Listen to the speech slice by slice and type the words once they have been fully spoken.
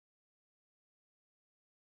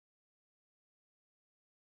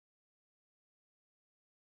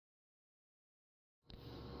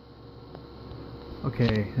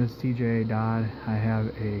Okay, this is TJ Dodd. I have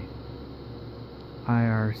a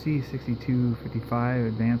C6055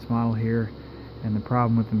 advanced model here, and the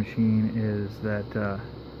problem with the machine is that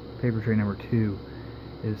paper tray number 2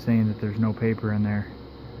 is saying that there's no paper in there,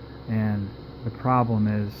 and the problem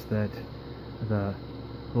is that the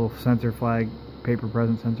little sensor flag, paper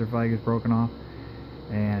present sensor flag, is broken off,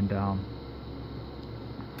 and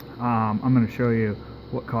I'm going to show you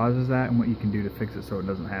what causes that and what you can do to fix it so it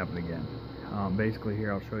doesn't happen again. Basically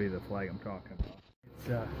here I'll show you the flag I'm talking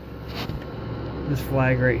about. It's this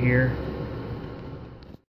flag right here.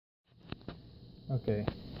 Okay,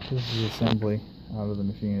 this is the assembly out of the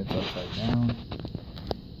machine. It's upside down,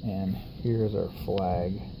 and here's our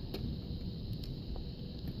flag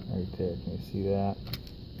right there. Can you see that?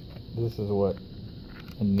 This is what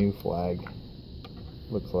a new flag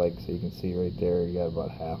looks like. So you can see right there, you got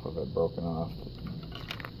about half of it broken off.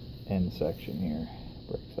 The end section here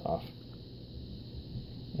breaks off,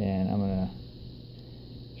 and I'm gonna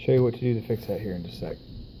show you what to do to fix that here in just a sec.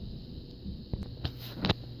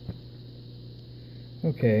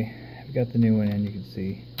 Okay, I've got the new one in. You can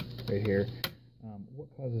see right here. What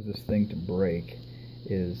causes this thing to break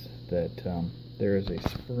is that there is a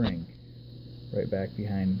spring right back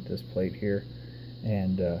behind this plate here,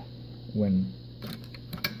 and when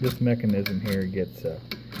this mechanism here gets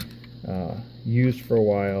used for a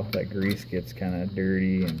while, that grease gets kind of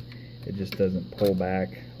dirty and it just doesn't pull back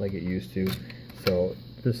like it used to. So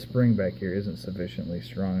this spring back here isn't sufficiently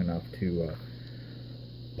strong enough to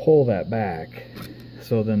pull that back,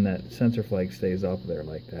 so then that sensor flag stays up there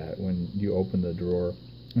like that. When you open the drawer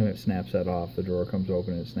and it snaps that off, the drawer comes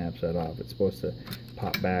open and it snaps that off. It's supposed to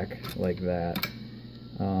pop back like that.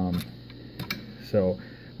 So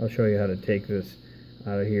I'll show you how to take this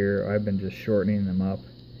out of here. I've been just shortening them up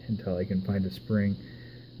until I can find a spring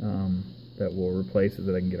that will replace it,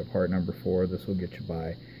 that I can get a part number for. This will get you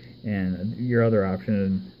by. And your other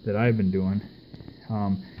option that I've been doing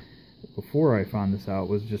before I found this out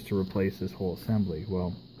was just to replace this whole assembly.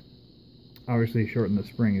 Well, obviously shorten the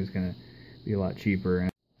spring is going to be a lot cheaper.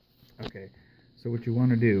 Okay, so what you want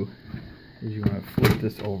to do is you want to flip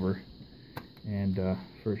this over, and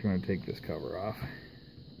first you want to take this cover off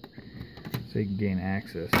so you can gain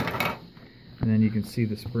access, and then you can see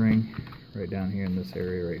the spring right down here in this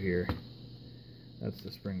area right here. That's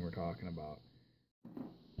the spring we're talking about.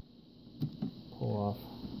 Pull off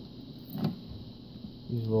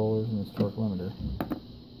these rollers and this torque limiter.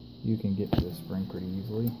 You can get to the spring pretty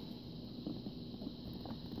easily.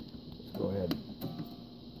 Just go ahead,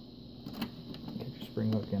 get your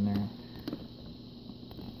spring hook in there,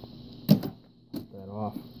 put that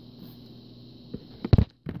off.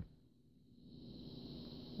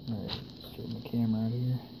 Alright, straighten the camera out of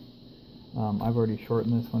here. I've already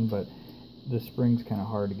shortened this one, but this spring's kind of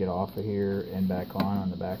hard to get off of here and back on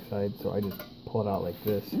the back side, so I just pull it out like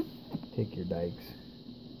this. Take your dikes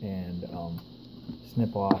and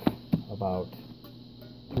snip off about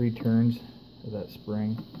 3 turns of that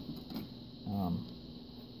spring.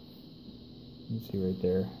 You can see right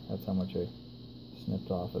there, that's how much I snipped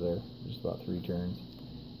off of there, just about 3 turns.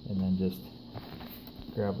 And then just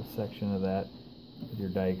grab a section of that with your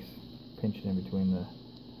dikes, pinch it in between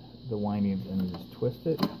the windings, and then just twist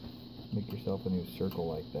it. Make yourself a new circle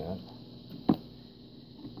like that.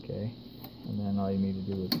 Okay, and then all you need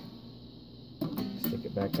to do is stick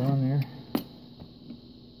it back on there,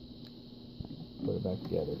 put it back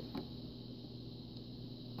together.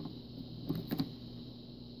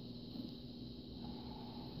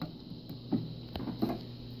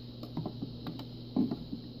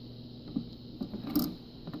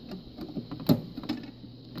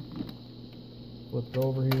 Flip it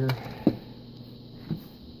over here.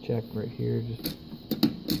 Check right here, just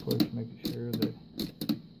push, making sure that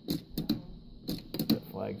that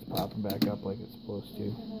flag's popping back up like it's supposed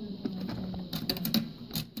to.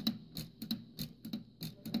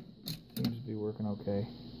 Seems to be working okay.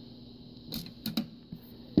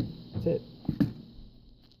 That's it.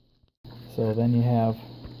 So then you have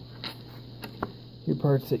your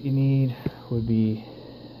parts that you need would be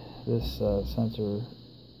this sensor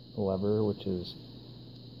lever, which is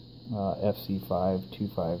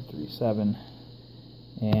FC52537,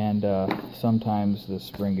 and sometimes the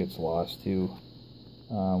spring gets lost too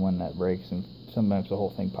when that breaks, and sometimes the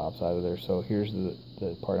whole thing pops out of there. So here's the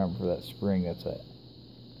part number for that spring. That's a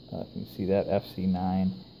you can see that,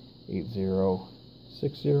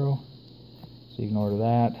 FC98060. So you can order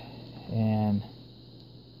that, and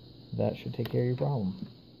that should take care of your problem.